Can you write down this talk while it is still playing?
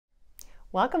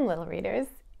Welcome, little readers.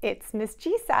 It's Miss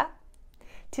Gisa.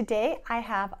 Today I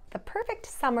have the perfect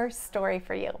summer story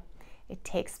for you. It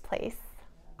takes place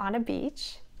on a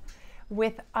beach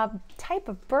with a type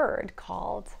of bird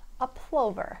called a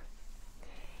plover.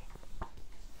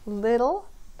 Little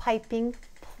Piping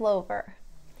Plover,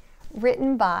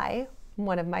 written by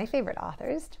one of my favorite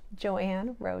authors,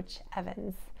 Joanne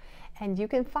Roach-Evans. And you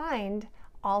can find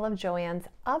all of Joanne's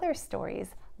other stories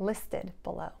listed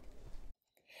below.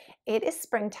 It is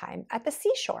springtime at the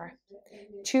seashore.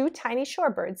 Two tiny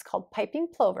shorebirds called piping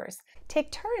plovers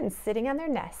take turns sitting on their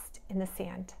nest in the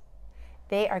sand.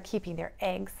 They are keeping their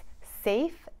eggs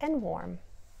safe and warm.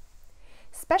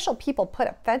 Special people put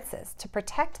up fences to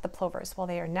protect the plovers while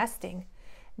they are nesting.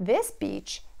 This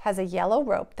beach has a yellow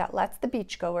rope that lets the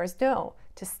beachgoers know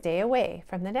to stay away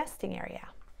from the nesting area.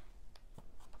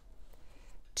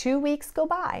 2 weeks go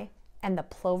by and the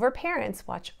plover parents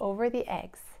watch over the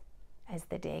eggs. As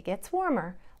the day gets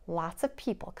warmer, lots of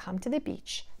people come to the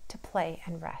beach to play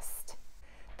and rest.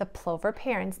 The plover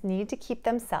parents need to keep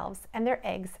themselves and their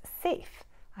eggs safe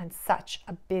on such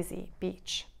a busy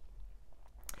beach.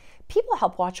 People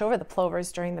help watch over the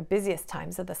plovers during the busiest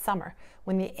times of the summer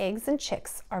when the eggs and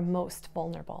chicks are most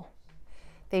vulnerable.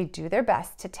 They do their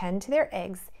best to tend to their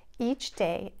eggs each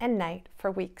day and night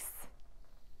for weeks.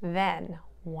 Then,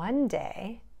 one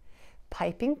day,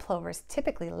 piping plovers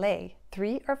typically lay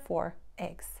 3 or 4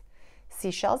 eggs.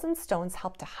 Seashells and stones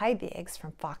help to hide the eggs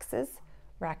from foxes,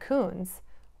 raccoons,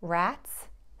 rats,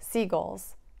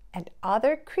 seagulls, and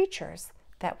other creatures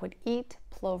that would eat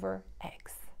plover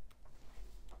eggs.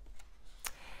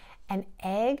 An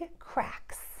egg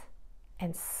cracks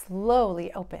and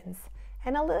slowly opens,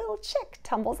 and a little chick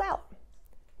tumbles out.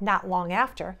 Not long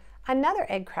after, another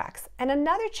egg cracks and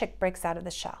another chick breaks out of the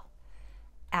shell.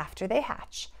 After they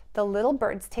hatch, the little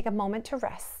birds take a moment to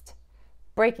rest.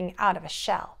 Breaking out of a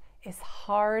shell is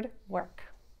hard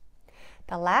work.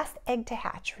 The last egg to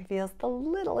hatch reveals the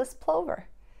littlest plover.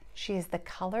 She is the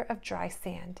color of dry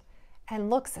sand and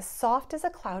looks as soft as a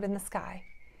cloud in the sky.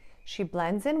 She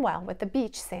blends in well with the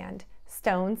beach sand,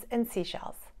 stones, and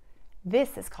seashells.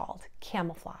 This is called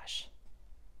camouflage.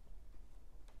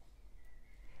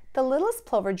 The littlest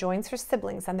plover joins her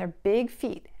siblings on their big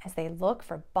feet as they look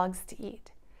for bugs to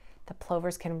eat. The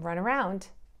plovers can run around,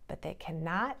 but they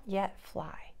cannot yet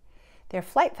fly. Their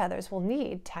flight feathers will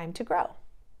need time to grow.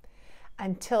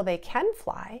 Until they can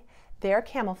fly, their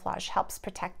camouflage helps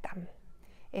protect them.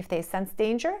 If they sense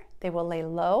danger, they will lay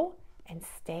low and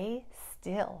stay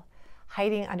still,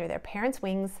 hiding under their parents'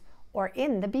 wings or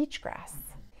in the beach grass.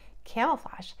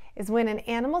 Camouflage is when an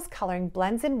animal's coloring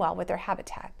blends in well with their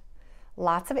habitat.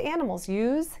 Lots of animals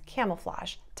use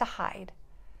camouflage to hide.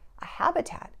 A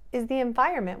habitat is the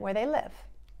environment where they live.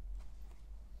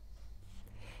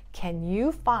 Can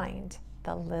you find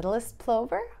the littlest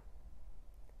plover?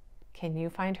 Can you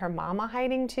find her mama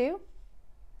hiding too?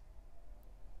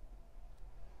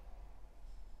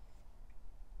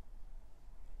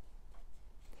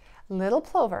 Little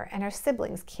plover and her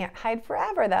siblings can't hide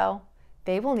forever though.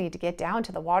 They will need to get down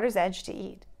to the water's edge to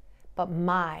eat. But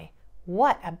my,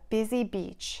 what a busy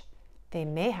beach. They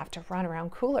may have to run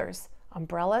around coolers,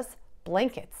 umbrellas,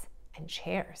 blankets, and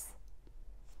chairs.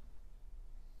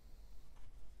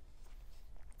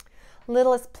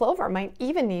 Littlest plover might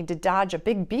even need to dodge a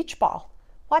big beach ball.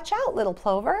 Watch out, little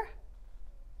plover.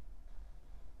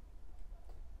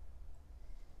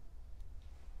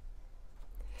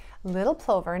 Little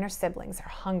plover and her siblings are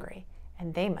hungry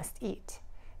and they must eat.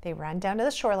 They run down to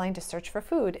the shoreline to search for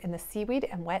food in the seaweed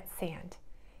and wet sand.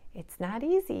 It's not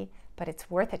easy, but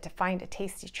it's worth it to find a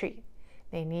tasty treat.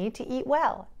 They need to eat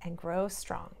well and grow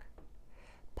strong.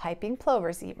 Piping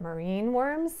plovers eat marine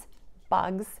worms,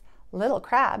 bugs, little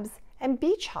crabs, and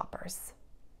beach hoppers.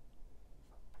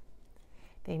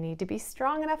 They need to be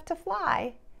strong enough to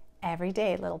fly. Every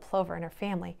day, little plover and her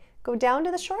family go down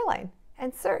to the shoreline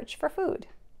and search for food.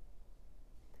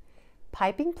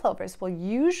 Piping plovers will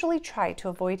usually try to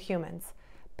avoid humans,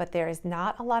 but there is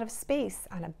not a lot of space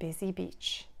on a busy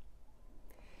beach.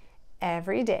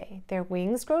 Every day, their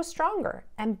wings grow stronger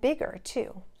and bigger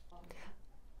too.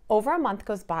 Over a month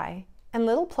goes by, and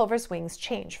little plover's wings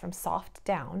change from soft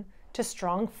down to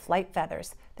strong flight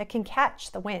feathers that can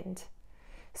catch the wind.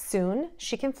 Soon,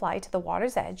 she can fly to the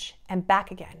water's edge and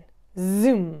back again.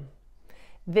 Zoom!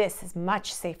 This is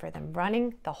much safer than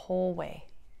running the whole way.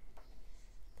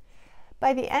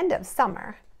 By the end of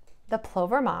summer, the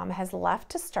plover mom has left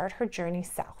to start her journey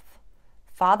south.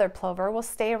 Father plover will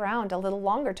stay around a little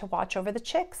longer to watch over the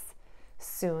chicks.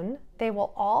 Soon, they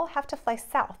will all have to fly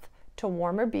south to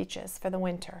warmer beaches for the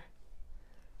winter.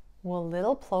 Will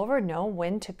little plover know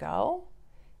when to go?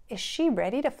 Is she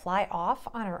ready to fly off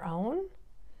on her own?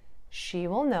 She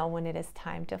will know when it is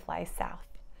time to fly south.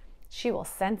 She will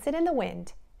sense it in the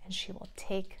wind and she will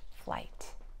take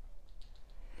flight.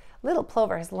 Little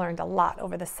Plover has learned a lot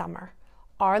over the summer.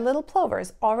 Our little Plover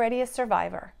is already a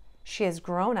survivor. She has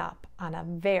grown up on a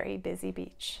very busy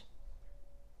beach.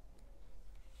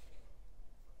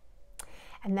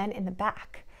 And then in the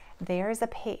back, there's a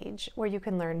page where you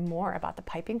can learn more about the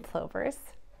piping plovers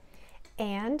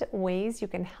and ways you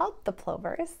can help the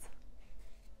plovers.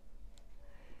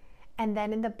 And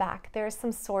then in the back, there are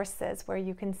some sources where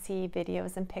you can see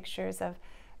videos and pictures of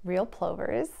real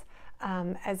plovers,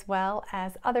 as well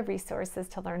as other resources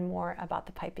to learn more about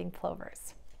the piping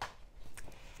plovers.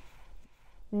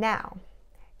 Now,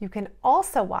 you can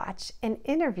also watch an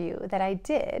interview that I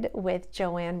did with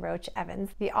Joanne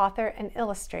Roach-Evans, the author and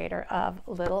illustrator of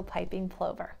Little Piping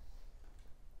Plover.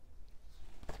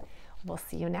 We'll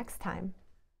see you next time.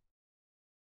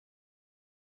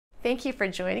 Thank you for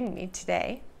joining me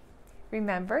today.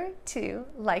 Remember to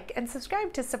like and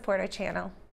subscribe to support our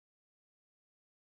channel.